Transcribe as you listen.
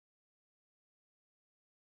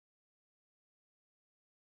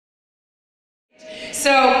So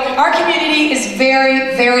our community is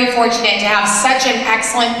very, very fortunate to have such an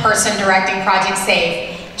excellent person directing Project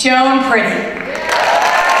SAFE, Joan Prittie.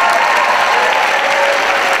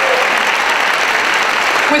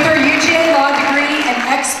 With her UGA law degree and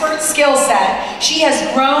expert skill set, she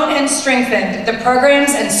has grown and strengthened the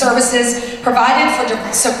programs and services provided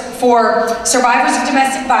for survivors of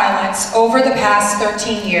domestic violence over the past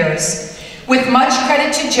 13 years. With much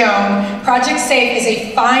credit to Joan, Project SAFE is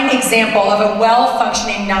a fine example of a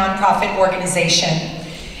well-functioning nonprofit organization.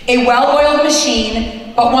 A well-oiled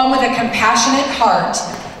machine, but one with a compassionate heart,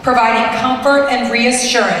 providing comfort and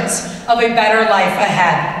reassurance of a better life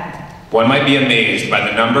ahead. One might be amazed by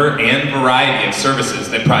the number and variety of services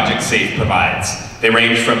that Project SAFE provides. They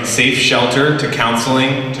range from safe shelter to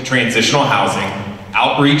counseling to transitional housing,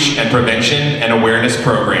 outreach and prevention and awareness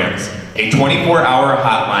programs, a 24-hour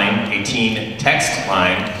hotline, a teen text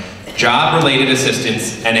line, job-related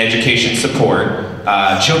assistance and education support,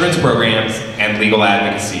 children's programs, and legal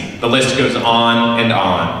advocacy. The list goes on and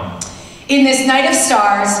on. In this Night of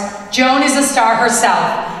Stars, Joan is a star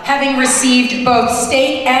herself, having received both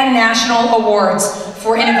state and national awards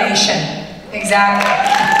for innovation. Exactly.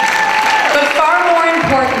 But far more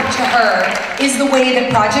important to her is the way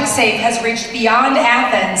that Project SAFE has reached beyond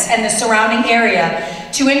Athens and the surrounding area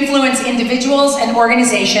to influence individuals and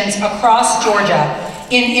organizations across Georgia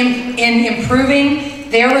in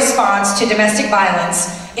improving their response to domestic violence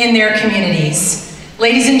in their communities.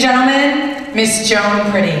 Ladies and gentlemen, Miss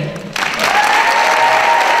Joan Prittie.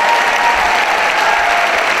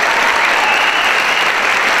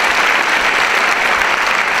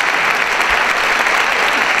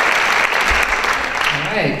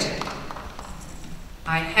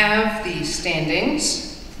 I have the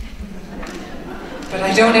standings, but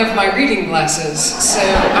I don't have my reading glasses, so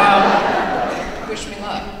wish me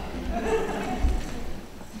luck.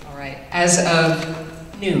 All right, as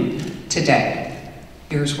of noon today,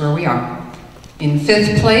 here's where we are. In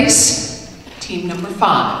 5th place, team number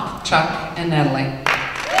 5, Chuck and Natalie.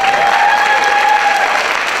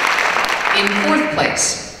 In 4th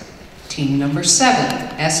place, team number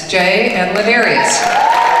 7, SJ and Ladarius.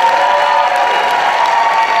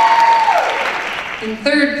 In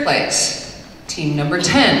 3rd place, team number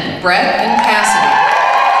 10, Brett and Cassidy.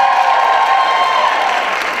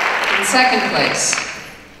 In 2nd place,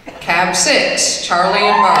 Cab 6, Charlie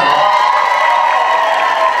and Barb.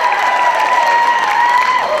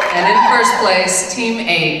 And in 1st place, team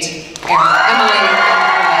 8, Emily and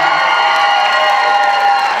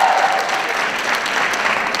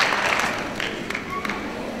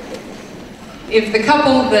Renee. If the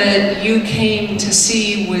couple that you came to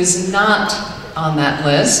see was not on that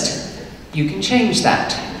list, you can change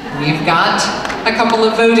that. We've got a couple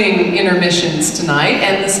of voting intermissions tonight,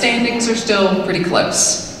 and the standings are still pretty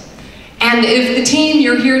close. And if the team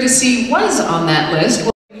you're here to see was on that list,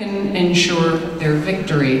 well, you can ensure their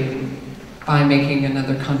victory by making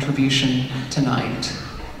another contribution tonight.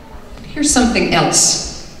 Here's something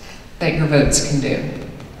else that your votes can do.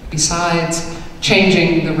 Besides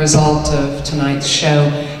changing the result of tonight's show,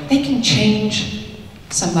 they can change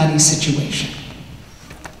somebody's situation.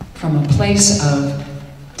 From a place of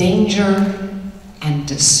danger and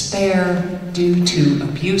despair due to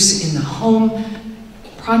abuse in the home,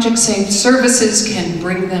 Project SAFE services can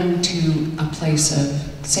bring them to a place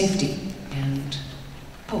of safety and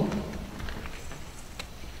hope.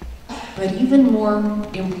 But even more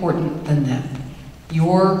important than that,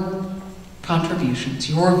 your contributions,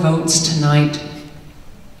 your votes tonight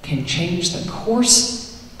can change the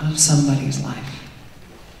course of somebody's life.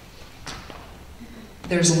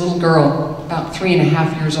 There's a little girl, about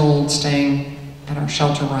 3.5 years old, staying at our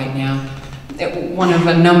shelter right now. One of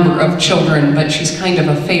a number of children, but she's kind of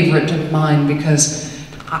a favorite of mine because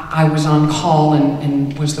I was on call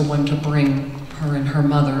and was the one to bring her and her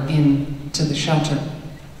mother in to the shelter.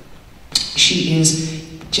 She is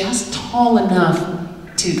just tall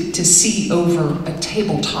enough to see over a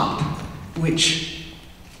tabletop, which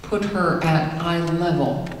put her at eye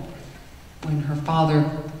level when her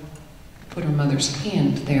father put her mother's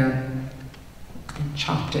hand there and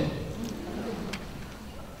chopped it.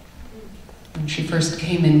 When she first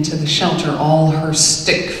came into the shelter, all her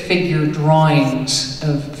stick figure drawings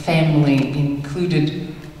of family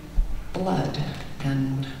included blood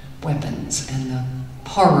and weapons and the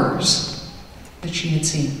horrors that she had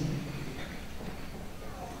seen.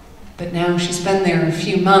 But now she's been there a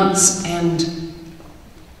few months and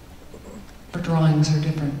her drawings are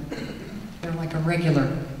different. They're like a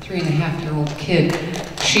regular 3.5-year-old kid.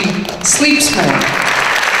 She sleeps more.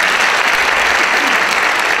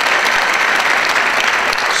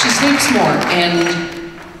 She sleeps more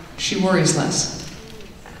and she worries less.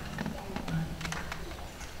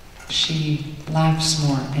 She laughs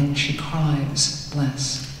more and she cries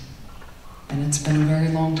less. And it's been a very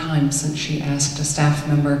long time since she asked a staff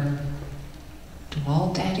member, do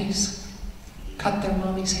all daddies cut their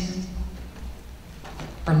mommy's hand?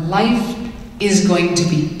 Her life is going to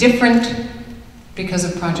be different because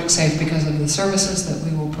of Project SAFE, because of the services that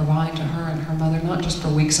we will provide to her and her mother, not just for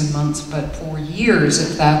weeks and months, but for years,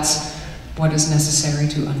 if that's what is necessary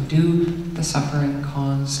to undo the suffering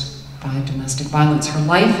caused by domestic violence. Her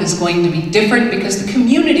life is going to be different because the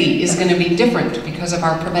community is going to be different because of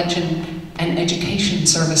our prevention and education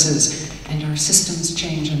services and our systems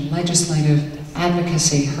change and legislative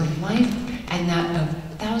advocacy. Her life and that of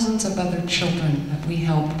thousands of other children that we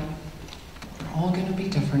help are all going to be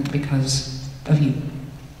different because of you.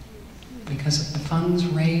 Because of the funds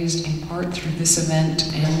raised in part through this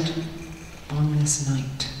event and on this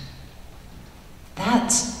night.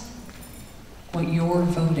 That's what your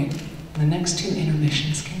voting in the next 2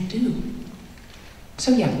 intermissions can do.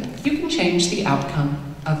 So yeah, you can change the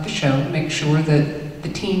outcome of the show, make sure that the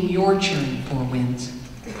team you're cheering for wins.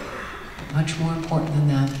 But much more important than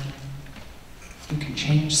that, you can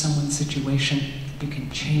change someone's situation, you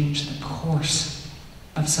can change the course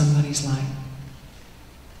of somebody's life.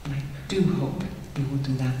 And I do hope we will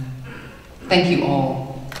do that. Thank you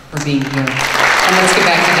all for being here. And let's get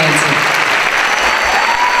back to dancing.